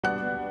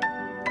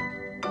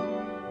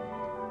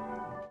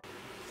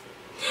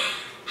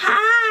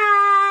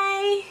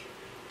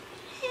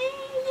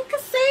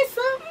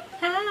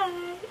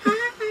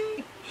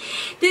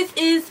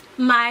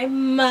my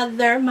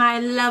mother, my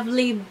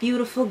lovely,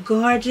 beautiful,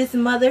 gorgeous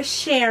mother,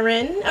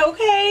 Sharon.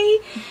 Okay,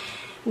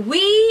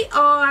 we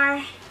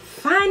are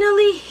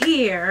finally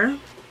here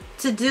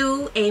to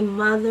do a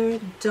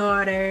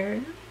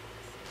mother-daughter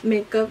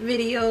makeup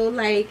video.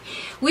 Like,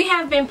 we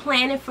have been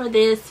planning for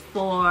this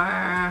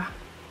for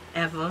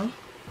ever.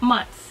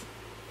 Months.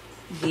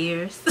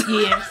 Years.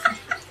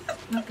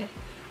 Okay.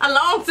 A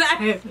long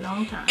time.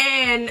 Long time.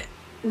 And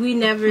we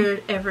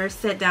never ever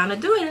sat down to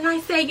do it. And I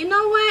said, you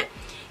know what?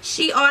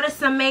 She ordered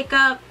some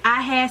makeup.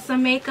 I had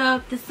some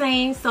makeup the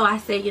same. So I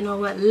said, you know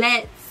what?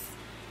 Let's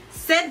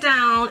sit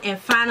down and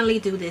finally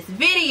do this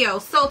video.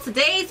 So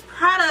today's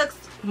products,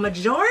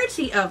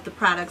 majority of the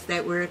products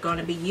that we're going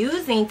to be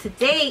using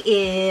today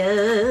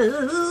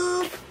is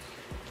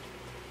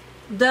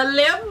the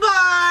lip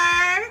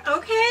bar.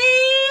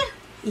 Okay?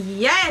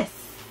 Yes.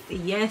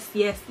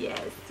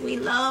 We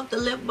love the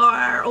lip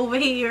bar over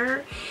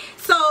here.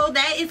 So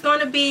that is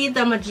going to be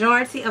the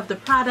majority of the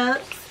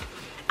products.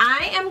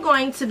 I am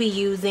going to be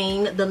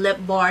using the lip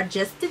bar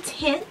just to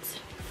tint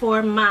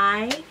for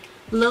my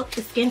look,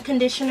 the skin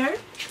conditioner.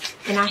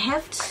 And I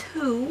have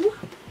two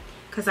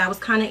because I was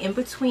kind of in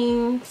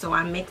between, so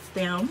I mixed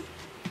them.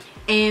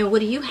 And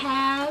what do you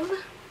have?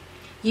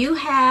 You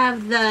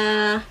have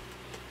the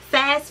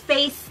Fast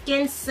Face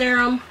Skin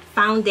Serum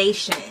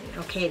Foundation.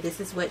 Okay, this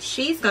is what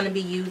she's going to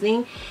be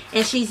using,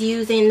 and she's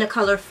using the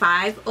color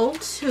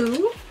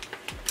 502,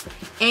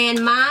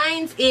 and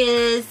mine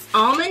is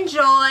Almond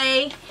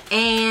Joy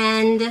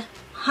and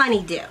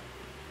Honey Dip.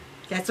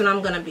 That's what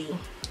I'm going to be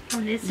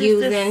this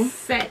using. Is the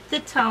Set the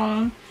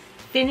Tone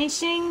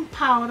Finishing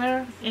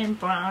Powder in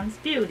Bronze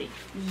Beauty.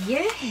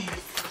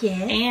 Yes.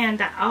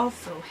 And I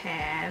also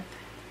have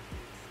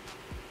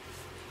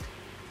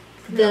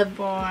the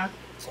bar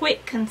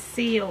Quick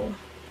Conceal.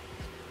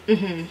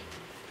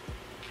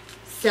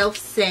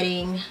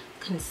 Self-setting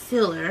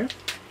concealer,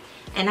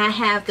 and I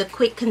have the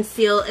Quick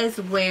Conceal as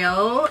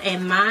well,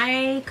 and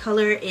my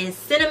color is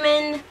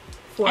Cinnamon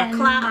 4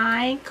 o'clock.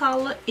 My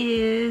color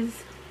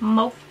is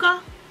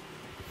Mocha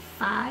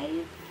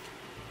 5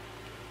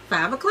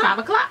 o'clock. 5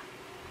 o'clock.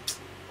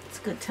 It's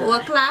a good time. 4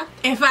 o'clock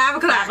and 5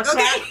 o'clock.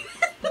 Okay.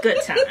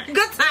 Good time.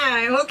 Good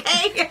time.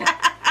 Okay.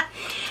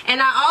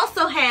 And I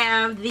also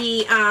have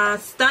the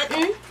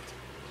Stuntin'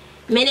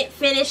 Minute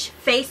Finish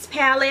Face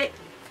Palette.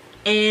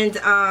 And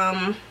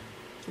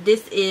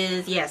this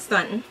is,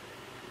 Stuntin'.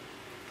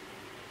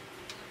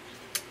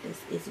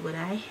 This is what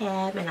I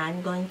have, and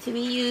I'm going to be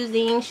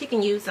using. She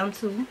can use some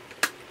too.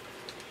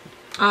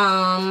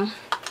 The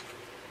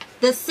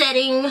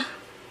setting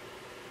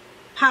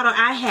powder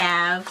I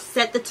have,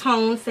 Set the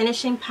Tone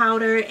Finishing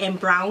Powder and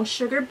Brown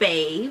Sugar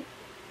Babe.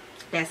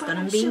 That's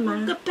gonna be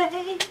my.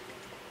 Babe.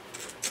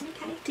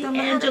 Okay.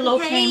 D'Angelo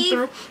came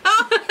through.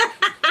 Oh,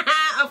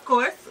 of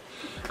course,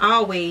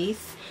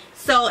 always.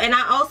 So, and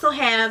I also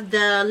have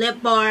the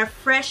Lip Bar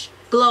Fresh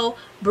Glow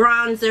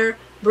Bronzer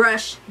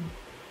Blush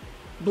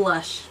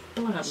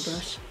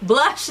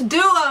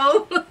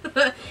Duo.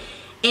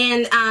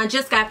 And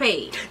Just Got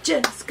Paid.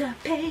 Just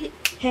got paid.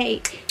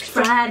 Hey,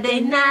 Friday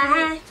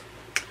night.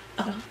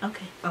 Oh,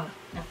 okay. Oh,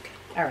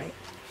 okay.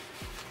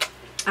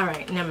 All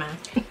right, never mind.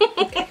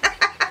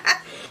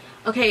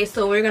 Okay,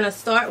 so we're going to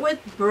start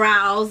with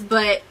brows,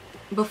 but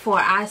before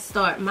I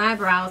start my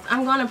brows,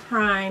 I'm going to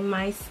prime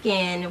my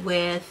skin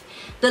with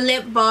the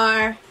Lip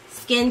Bar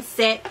Skin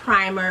Set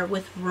Primer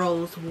with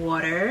Rose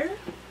Water.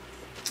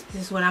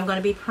 This is what I'm going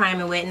to be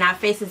priming with. Now,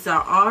 faces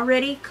are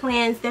already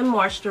cleansed and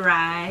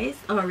moisturized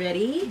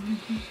already.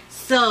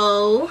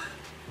 So,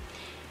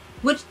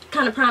 which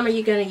kind of primer are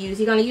you going to use?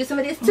 You going to use some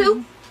of this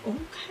too?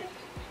 Okay.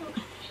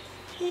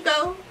 Here you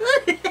go.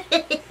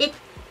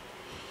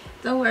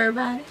 Don't worry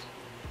about it.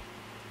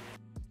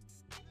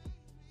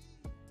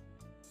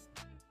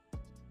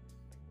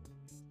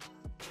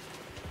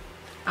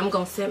 I'm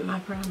gonna set my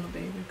primer,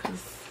 baby,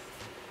 because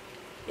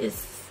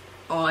it's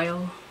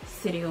oil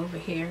city over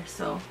here.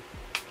 So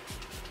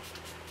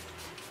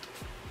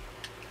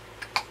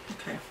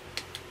okay.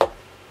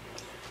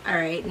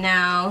 Alright,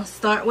 now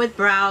start with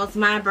brows.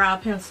 My brow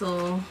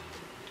pencil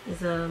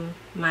is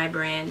my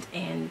brand,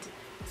 and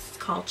it's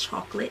called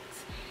Chocolate.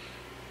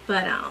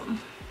 But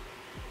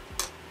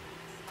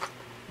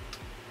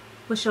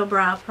what's your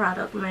brow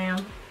product,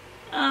 ma'am?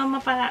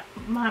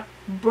 My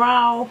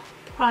brow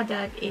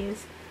product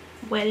is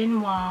Wet n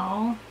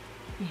Wild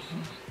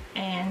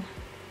and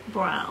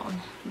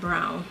Brown.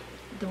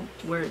 The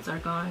words are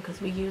gone because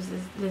we use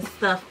this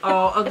stuff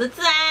all of the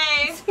time.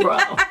 It's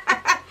brown.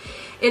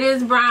 It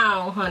is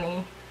brown,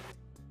 honey.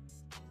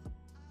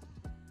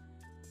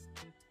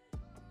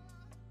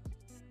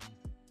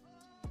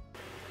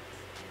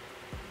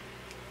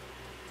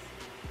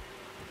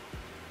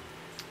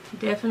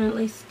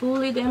 Definitely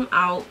spoolie them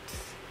out.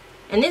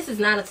 And this is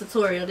not a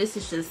tutorial. This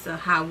is just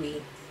how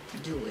we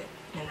do it.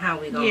 And how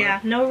we go. Yeah,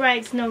 no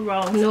rights, no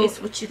wrongs. No.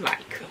 It's what you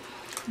like.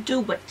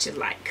 Do what you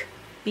like.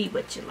 Be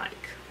what you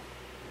like.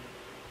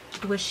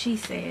 What she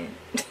said.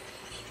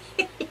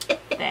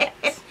 That.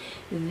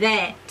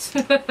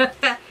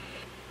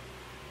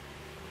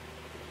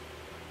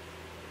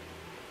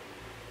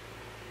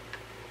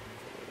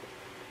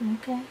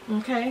 Okay.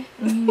 Okay.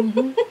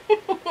 Mm-hmm.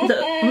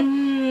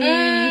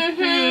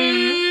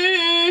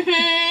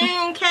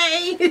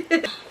 Okay.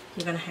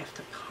 You're gonna have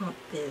to pump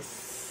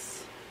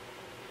this.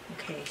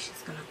 Okay,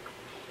 she's gonna.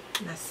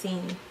 Not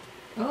seen.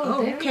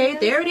 Oh, okay,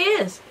 there it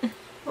is.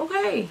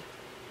 Okay.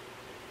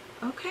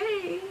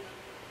 Okay.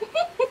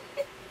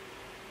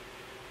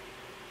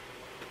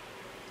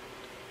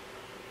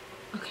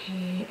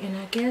 Okay, and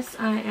I guess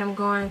I am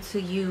going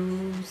to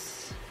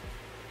use,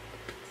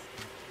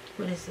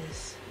 what is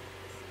this?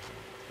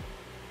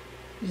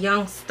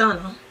 Young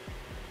Stunner.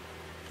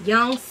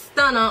 Young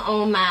Stunner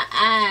on my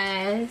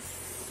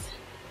eyes.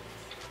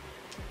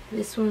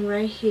 This one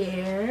right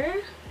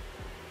here.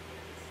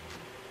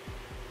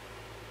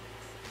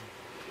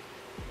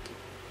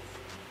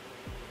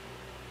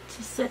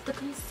 To set the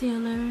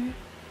concealer.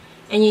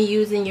 And you're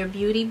using your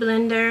beauty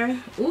blender.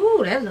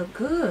 Ooh, that look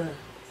good.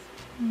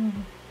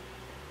 Mm.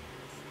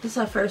 This is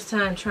our first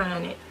time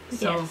trying it.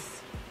 So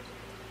Yes.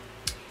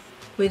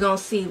 we're gonna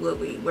see what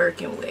we're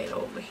working with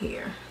over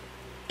here.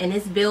 And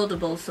it's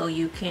buildable, so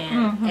you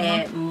can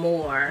add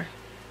more.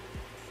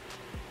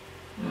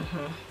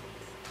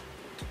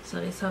 So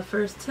this is her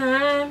first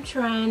time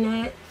trying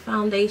that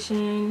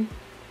foundation.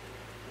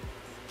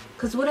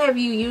 Cause what do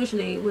you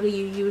usually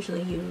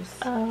use?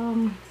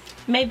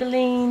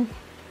 Maybelline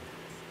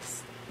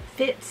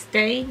Fit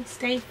Stay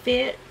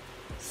Fit.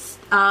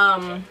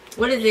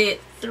 What is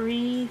it?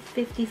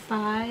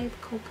 355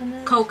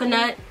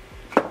 coconut.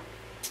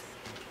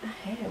 I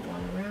had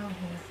one around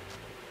here.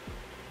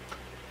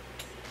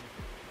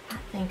 I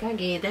think I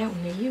gave that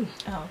one to you.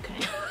 Oh, okay.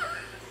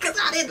 Cause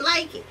I didn't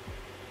like it.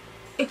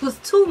 It was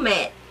too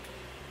matte.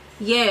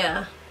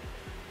 Yeah.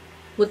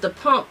 With the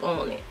pump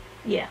on it.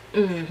 Yeah.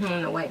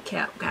 The white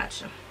cap.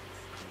 Gotcha.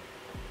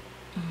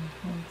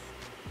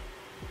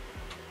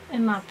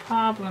 In my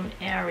problem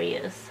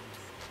areas,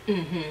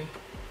 I'm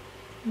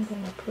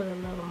gonna put a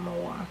little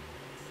more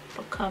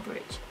for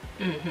coverage.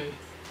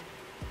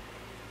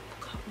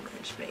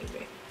 Coverage,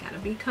 baby. Gotta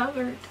be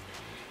covered.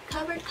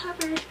 Covered.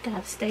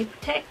 Gotta stay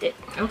protected.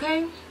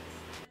 Okay.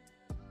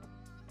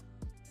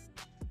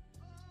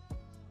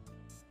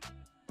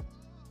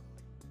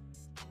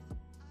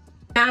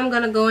 Now I'm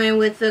gonna go in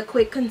with the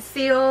Quick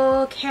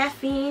Conceal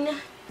Caffeine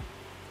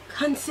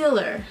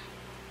Concealer.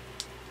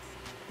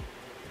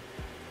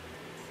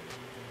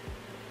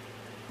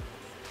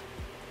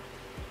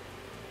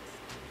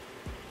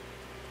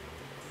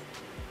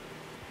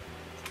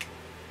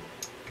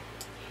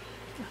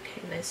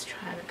 Okay, let's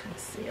try the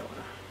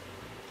concealer.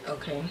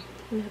 Okay.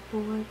 Lip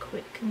Boy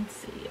Quick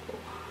Conceal.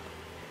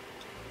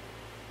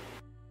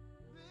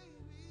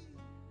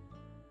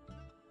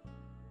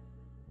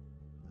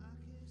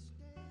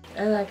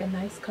 I like a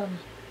nice color.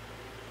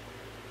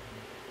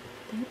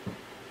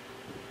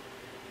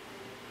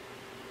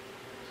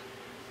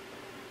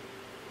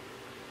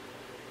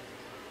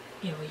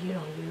 Yeah, well, you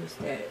don't use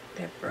that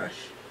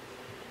brush.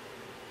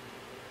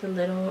 The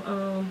little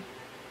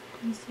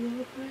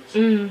Concealer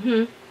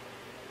brush?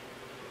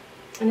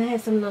 And I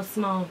had some little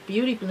small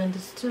beauty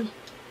blenders too.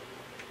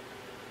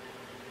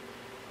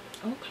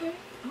 Okay,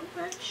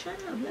 alright, shut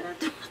up. Let her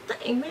do my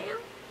thing, ma'am.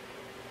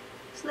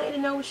 This lady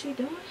know what she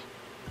doing.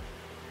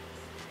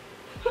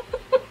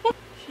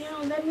 She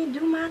don't let me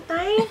do my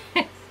thing.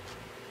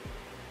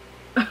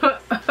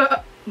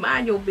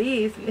 Mind your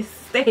business.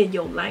 Stay in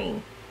your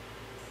lane.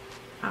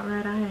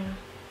 Alright, I am.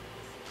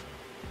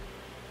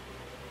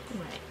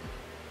 Right.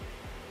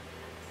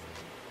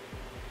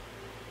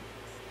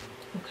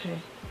 Okay.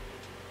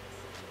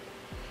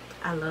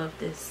 I love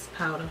this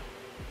powder.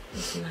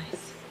 It's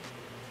nice.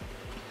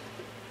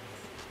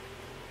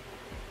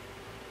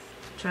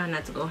 Try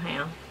not to go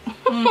ham.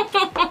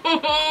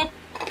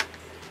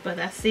 But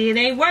I see it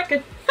ain't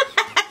working.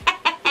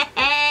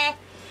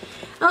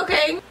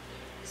 Okay.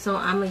 So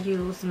I'm going to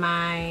use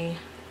my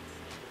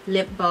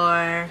Lip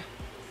Bar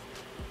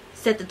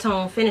Set the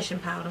Tone Finishing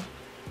Powder.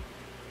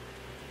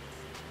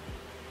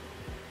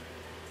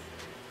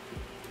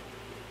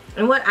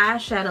 And what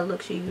eyeshadow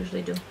looks you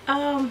usually do?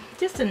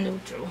 Just a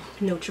neutral.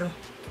 Neutral.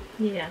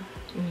 Yeah.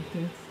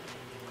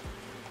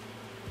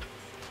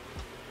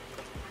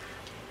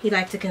 You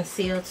like to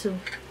conceal too?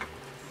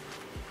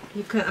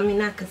 You can, I mean,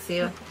 not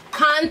conceal.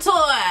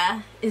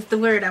 Contour is the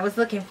word I was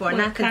looking for,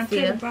 not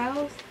conceal. Contour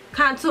brows?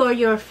 Contour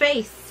your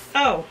face.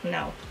 Oh,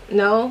 no.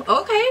 No?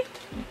 Okay.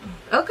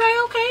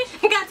 Okay.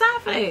 Got time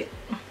for that.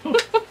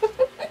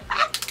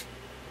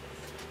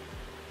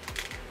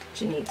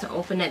 You need to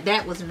open it.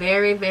 That was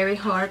very, very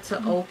hard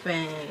to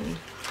open.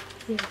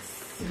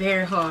 Yes.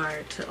 Very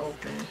hard to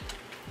open.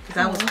 Because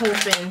I was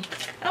hoping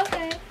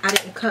I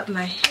didn't cut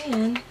my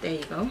hand. There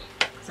you go.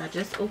 Because I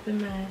just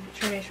opened my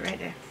trash right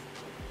there.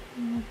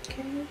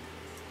 Okay.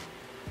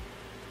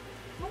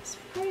 That's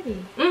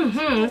pretty.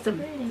 It's a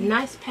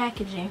nice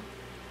packaging.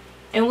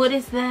 And what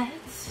is that?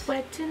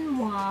 Wet n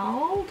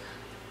Wild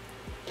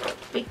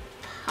Big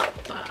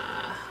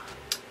Papa.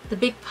 The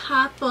Big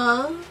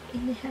Papa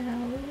In the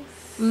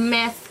house.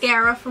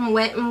 mascara from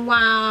Wet n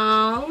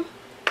Wild.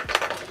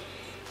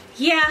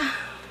 Yeah.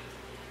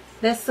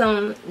 That's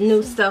some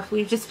new stuff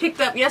we just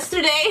picked up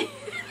yesterday.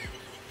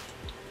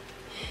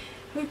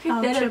 We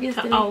picked that up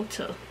yesterday. All trip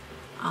to Ulta.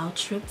 All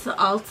trip to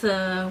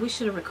Ulta. We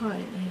should have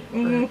recorded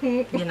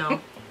it. But, you know,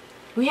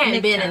 we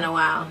hadn't been in a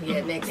while.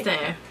 Yeah, next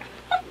time.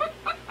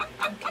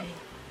 Okay.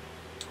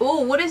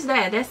 Oh, what is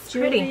that? That's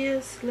pretty.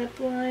 Juvia's lip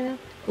liner.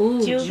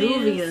 Ooh,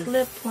 Juvia's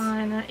lip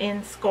liner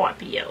in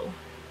Scorpio.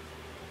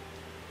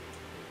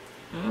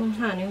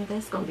 Honey,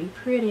 that's gonna be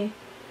pretty.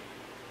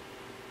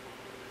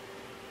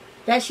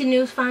 That's your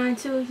new find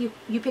too?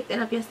 You picked that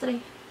up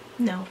yesterday?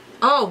 No.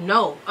 Oh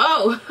no.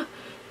 Oh.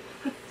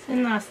 It's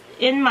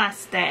in my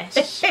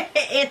stash.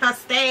 In her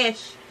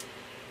stash.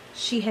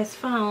 She has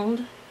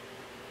found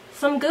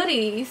some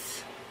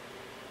goodies.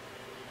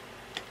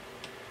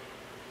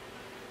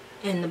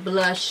 And the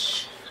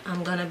blush,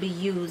 I'm gonna be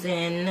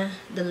using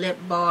the Lip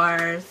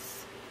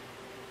Bars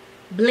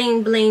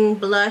Bling Bling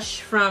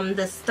blush from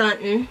the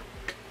Stuntin'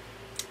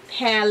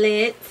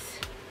 palette.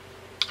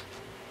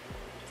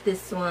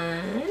 This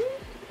one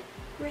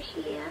right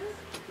here.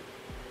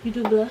 You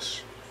do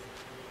blush?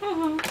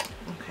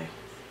 Okay.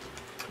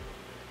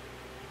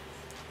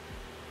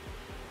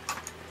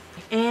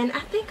 And I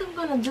think I'm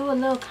gonna do a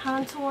little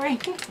contouring.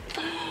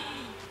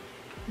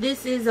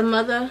 This is a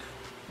Mother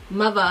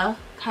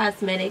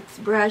Cosmetics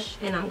brush,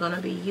 and I'm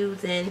gonna be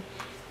using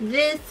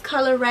this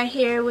color right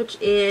here, which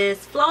is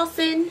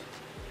Flossing,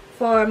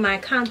 for my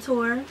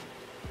contour.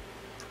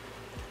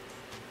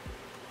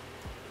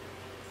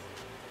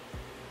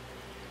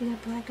 You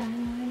got black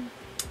eyeliner?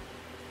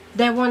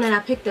 That one that I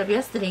picked up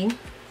yesterday.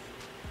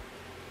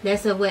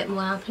 That's a Wet n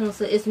Wild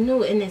pencil. It's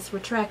new and it's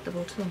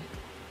retractable too.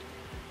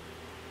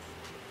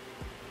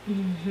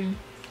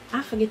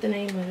 I forget the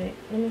name of it.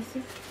 Let me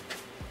see.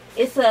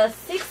 It's a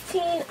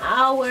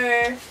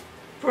 16-hour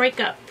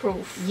breakup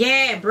proof.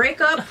 Yeah,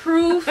 breakup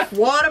proof,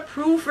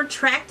 waterproof,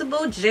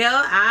 retractable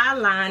gel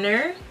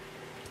eyeliner.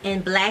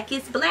 And black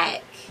is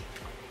black.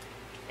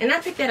 And I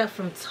picked that up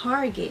from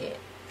Target.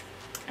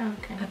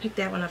 Okay. I picked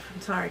that one up from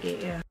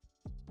Target, yeah.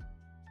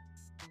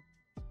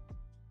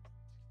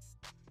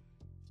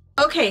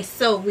 Okay,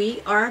 so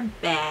we are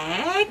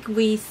back.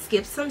 We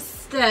skipped some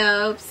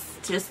steps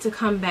just to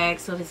come back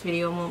so this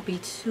video won't be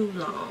too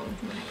long.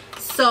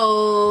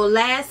 So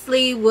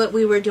lastly, what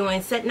we were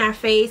doing, setting our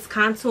face,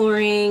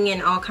 contouring,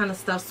 and all kind of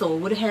stuff. So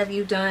what have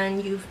you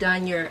done? You've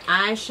done your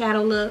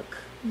eyeshadow look.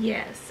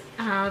 Yes,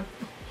 I've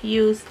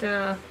used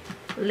the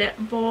lip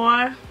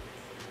bar.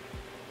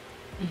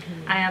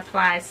 I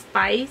applied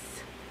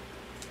spice,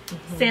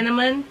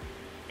 cinnamon,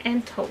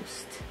 and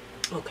toast.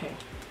 Okay.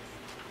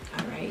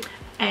 All right.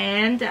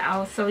 And I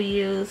also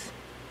use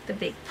the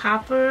Big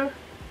Popper.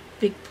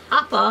 Big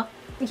Popper?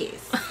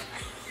 Yes.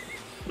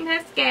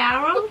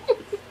 Mascara.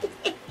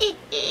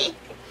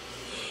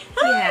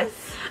 Yes.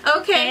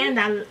 Okay. And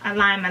I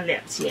line my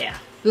lips, yeah.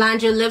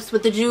 Lined your lips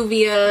with the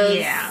Juvia's.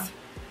 Yeah.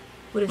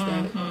 What is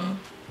that?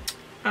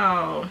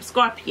 Oh,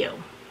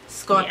 Scorpio.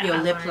 Scorpio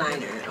lip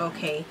liner.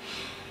 Okay.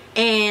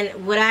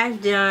 And what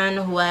I've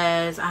done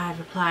was I've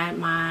applied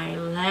my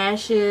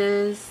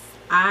lashes,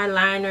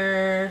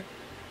 eyeliner,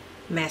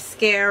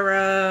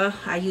 mascara.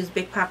 I use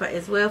Big Popper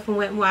as well from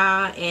Wet n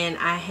Wild, and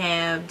I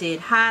did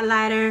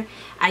highlighter.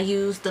 I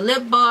used the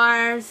lip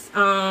bars,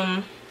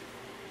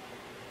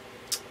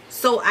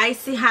 So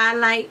Icy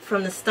highlight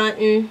from the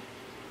Stuntin'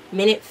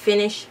 Minute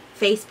Finish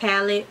face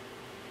palette.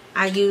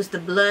 I used the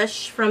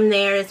blush from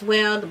there as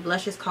well. The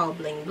blush is called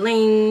Bling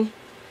Bling.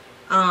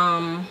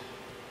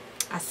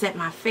 I set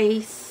my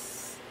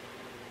face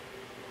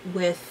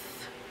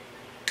with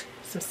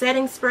some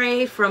setting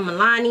spray from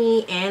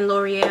Milani and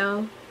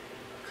L'Oreal,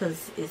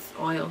 because it's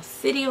Oil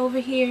City over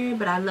here,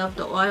 but I love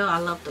the oil. I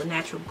love the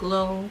natural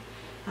glow.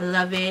 I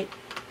love it.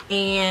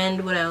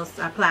 And what else?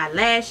 I applied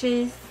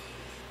lashes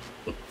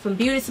from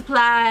Beauty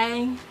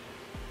Supply.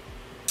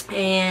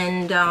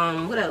 And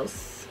what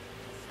else?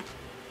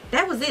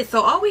 That was it.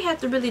 So all we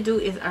have to really do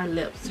is our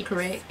lips,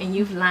 correct? And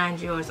you've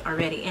lined yours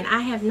already, and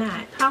I have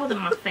not. Powder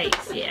my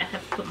face. Yeah, I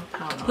have to put my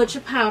powder on. Put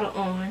your powder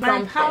on.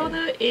 My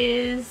powder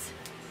is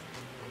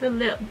the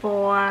Lip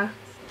Bar,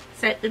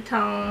 Set the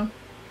Tone,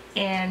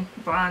 and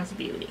Bronze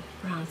Beauty.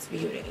 Bronze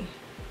Beauty.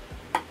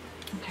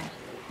 Okay.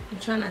 I'm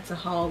trying not to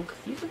hog.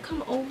 You can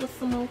come over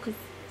some more because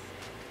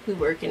we're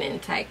working in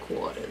tight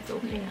quarters.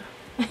 Okay.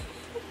 Yeah.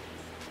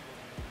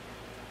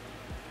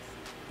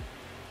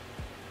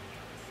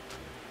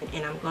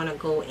 And I'm gonna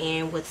go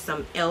in with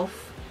some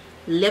e.l.f.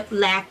 lip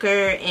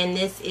lacquer, and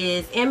this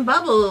is in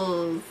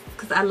bubbles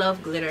because I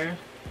love glitter.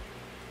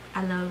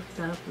 I love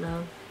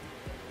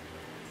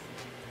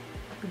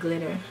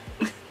glitter.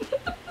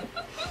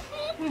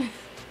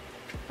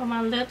 For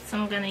my lips,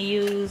 I'm gonna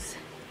use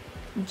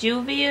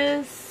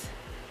Juvia's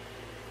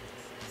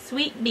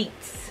Sweet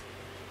Beats.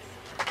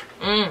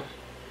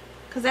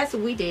 Cause that's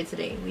what we did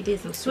today. We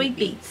did some Sweet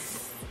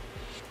Beats.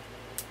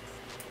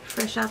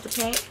 Fresh out the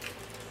pack.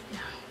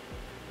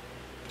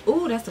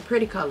 Ooh, that's a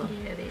pretty color.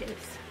 Yeah, it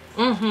is.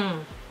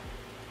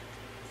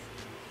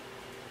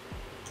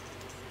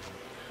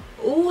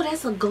 Ooh,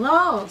 that's a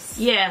gloss.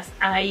 Yes,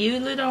 I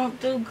usually don't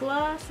do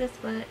glosses,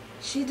 but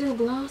She do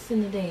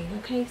glossing today.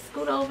 Okay,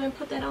 scoot over and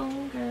put that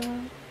on,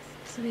 girl,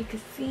 so they can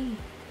see.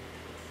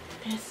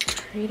 That's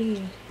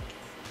pretty.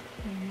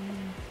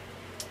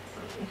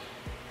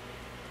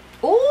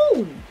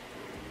 Ooh.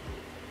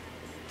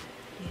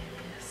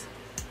 Yes.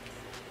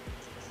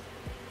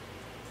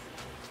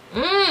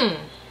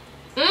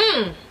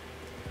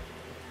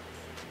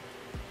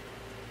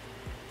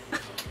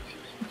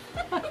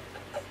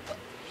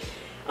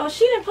 Oh,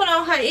 she didn't put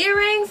on her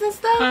earrings and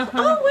stuff?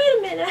 Oh, wait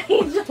a minute.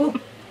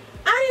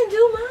 I didn't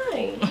do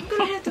mine. I'm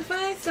gonna have to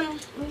find some.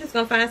 I'm just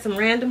gonna find some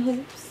random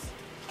hoops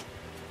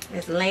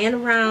that's laying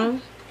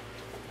around,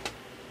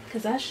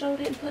 cause I sure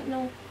didn't put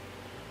no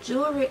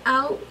jewelry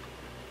out.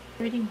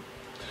 Pretty.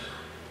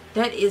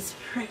 That is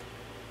pretty.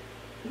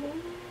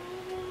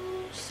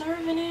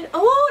 Serving it.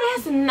 Oh,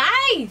 that's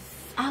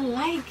nice. I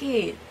like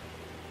it.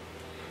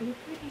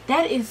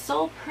 That is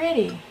so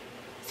pretty.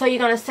 So you're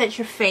gonna set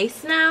your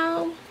face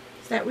now?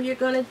 Is that what you're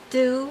gonna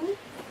do?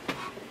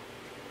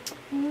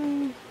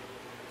 Okay.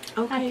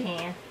 I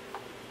can.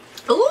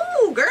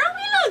 Ooh, girl,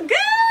 we look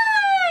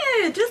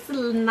good. Just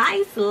a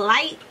nice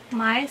light.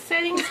 My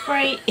setting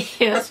spray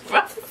is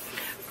from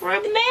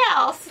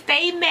Rimmel.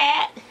 Stay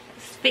Matte.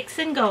 Fix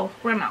and Go.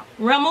 Rimmel.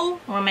 Rimmel.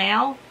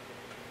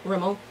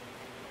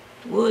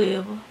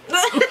 Whatever.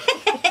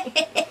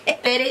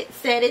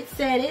 Set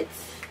it.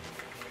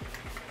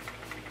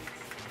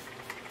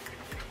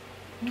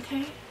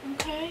 Okay.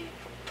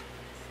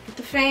 Get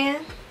the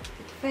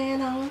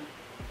fan on.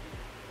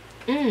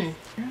 Girl, I'm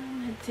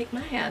gonna have to take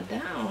my hair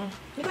down.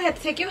 You're gonna have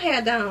to take your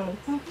hair down.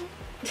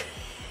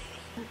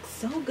 Looks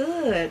so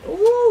good.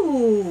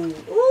 Ooh.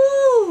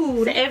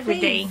 It's every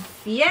day.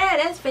 Yeah,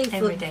 that face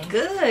Every looks day.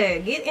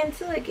 good. Get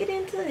into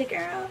it,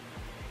 girl.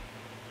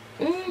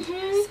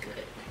 It's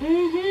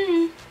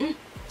good.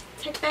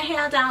 Take that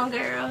hair down,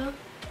 girl.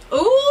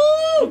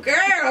 Ooh,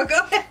 girl, go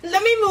ahead.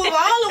 Let me move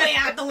all the way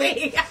out the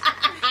way.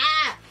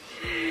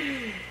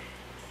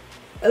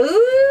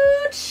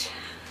 Ooh.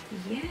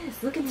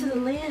 Yes, look into the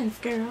lens,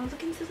 girl.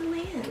 Look into the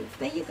lens.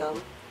 There you go.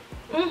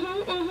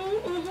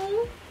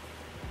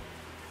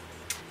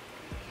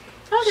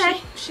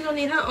 Okay. She gonna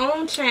need her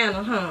own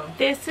channel, huh?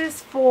 This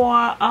is for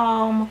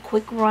a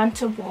quick run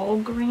to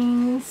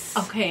Walgreens.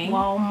 Okay.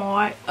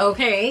 Walmart.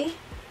 Okay.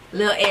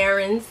 Little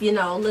errands, you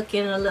know,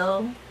 looking a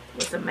little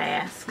With a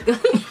mask.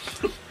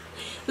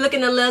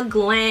 looking a little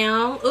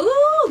glam.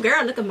 Ooh,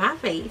 girl, look at my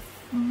face.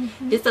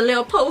 This a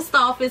little post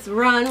office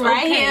run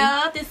right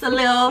here. This a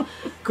little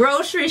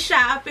grocery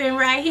shopping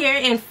right here,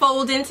 and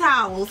folding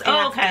towels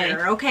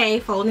after. Okay,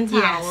 folding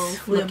towels.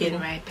 Yes, we'll looking be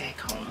right back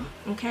home.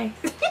 Okay.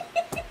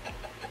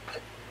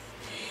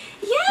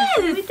 Yes,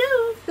 That's what we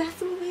do.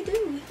 That's what we do.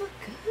 We look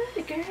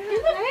good, girl.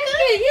 You look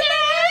good. You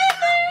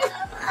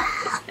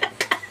look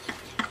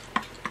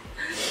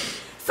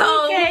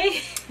So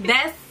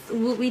that's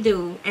what we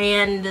do.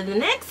 And the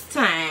next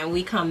time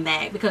we come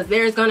back, because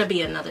there's gonna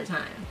be another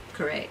time,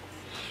 correct?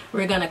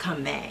 We're gonna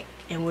come back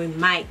and we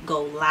might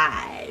go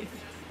live,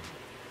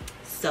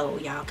 so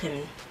y'all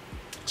can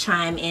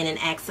chime in and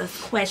ask us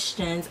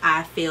questions.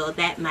 I feel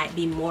that might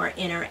be more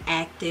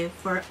interactive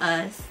for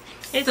us.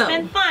 It's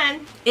been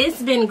fun.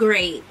 It's been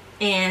great.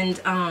 And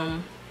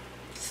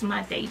It's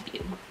my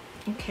debut.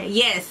 okay,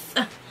 yes.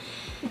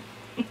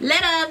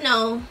 Let us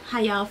know how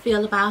y'all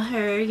feel about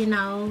her, you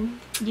know.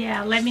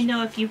 Yeah, let me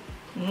know if you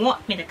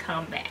want me to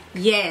come back.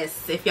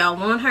 Yes, if y'all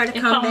want her to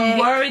If come I'm back.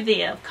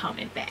 worthy of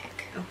coming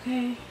back.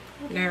 Okay,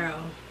 girl.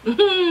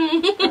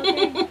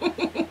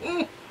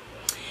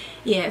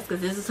 Yes, because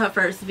this is her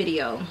first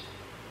video.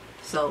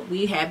 So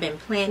we have been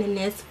planning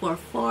this for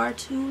far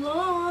too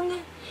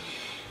long.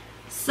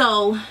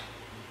 So,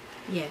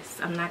 yes,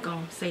 I'm not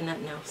going to say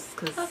nothing else.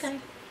 Cause I'm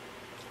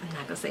not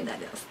going to say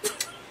nothing else.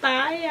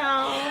 Bye,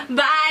 y'all.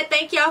 Bye.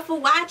 Thank y'all for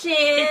watching.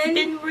 It's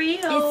been real.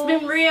 It's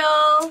been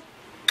real.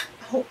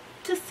 Hope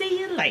to see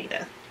you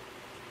later.